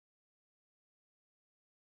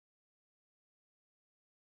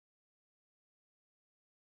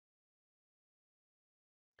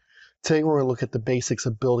Today we're going to look at the basics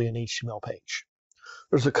of building an HTML page.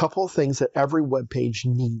 There's a couple of things that every web page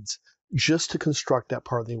needs just to construct that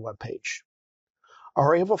part of the web page. I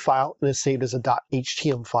already have a file and it's saved as a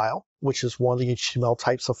 .html file, which is one of the HTML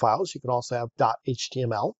types of files. You can also have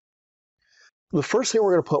 .html. The first thing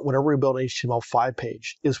we're going to put whenever we build an HTML5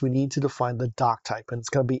 page is we need to define the doc type, and it's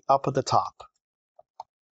going to be up at the top.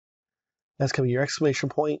 That's going to be your exclamation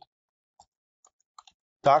point,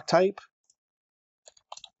 doc type,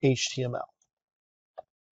 HTML.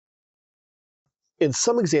 In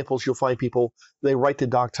some examples, you'll find people, they write the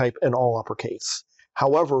doc type in all uppercase.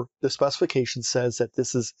 However, the specification says that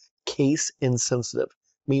this is case insensitive,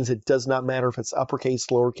 means it does not matter if it's uppercase,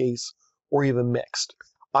 lowercase, or even mixed.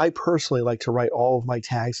 I personally like to write all of my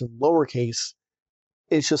tags in lowercase.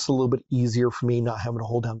 It's just a little bit easier for me not having to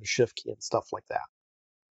hold down the shift key and stuff like that.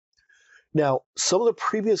 Now, some of the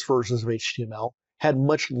previous versions of HTML had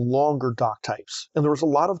much longer doc types, and there was a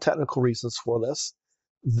lot of technical reasons for this.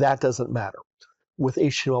 That doesn't matter. With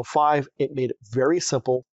HTML5, it made it very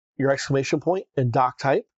simple. Your exclamation point and doc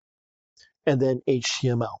type, and then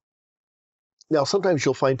HTML. Now, sometimes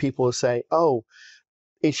you'll find people who say, oh,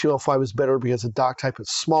 HTML5 is better because the doc type is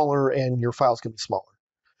smaller and your file's going to be smaller.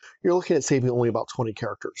 You're looking at saving only about 20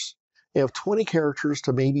 characters. And if 20 characters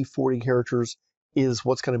to maybe 40 characters is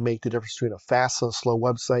what's going to make the difference between a fast and a slow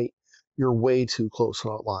website, you're way too close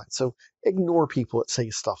on that line. So ignore people that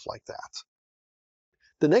say stuff like that.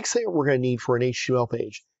 The next thing we're going to need for an HTML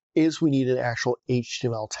page is we need an actual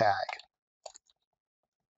HTML tag.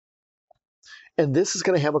 And this is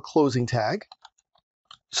going to have a closing tag.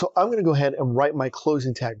 So I'm going to go ahead and write my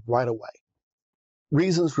closing tag right away.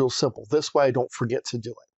 Reason's real simple. This way I don't forget to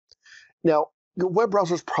do it. Now, your web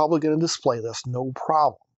browser is probably going to display this, no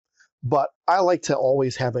problem. But I like to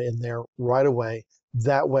always have it in there right away.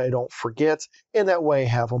 That way I don't forget, and that way I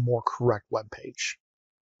have a more correct web page.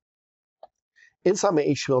 Inside my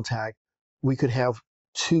HTML tag, we could have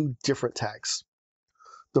two different tags.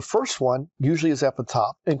 The first one usually is at the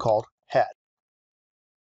top and called head.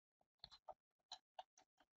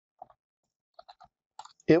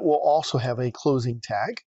 It will also have a closing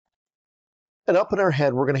tag. And up in our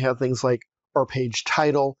head, we're going to have things like our page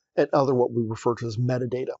title and other what we refer to as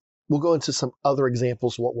metadata. We'll go into some other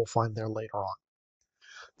examples of what we'll find there later on.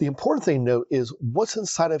 The important thing to note is what's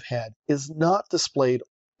inside of head is not displayed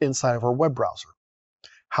inside of our web browser.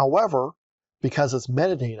 However, because it's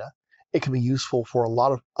metadata, it can be useful for a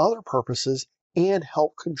lot of other purposes and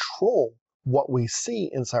help control what we see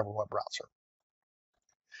inside our web browser.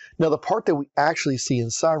 Now, the part that we actually see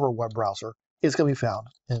inside our web browser is going to be found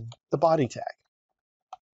in the body tag.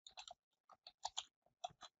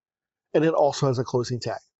 And it also has a closing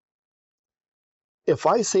tag. If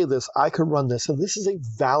I say this, I can run this, and this is a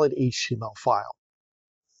valid HTML file.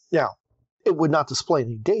 Now, it would not display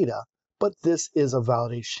any data, but this is a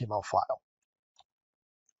valid HTML file.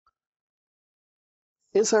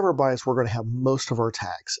 Inside of our bodies, we're going to have most of our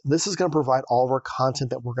tags. This is going to provide all of our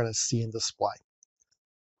content that we're going to see and display.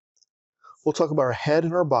 We'll talk about our head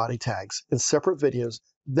and our body tags in separate videos.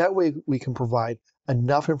 That way we can provide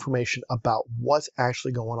enough information about what's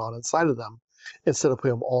actually going on inside of them instead of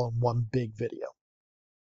putting them all in one big video.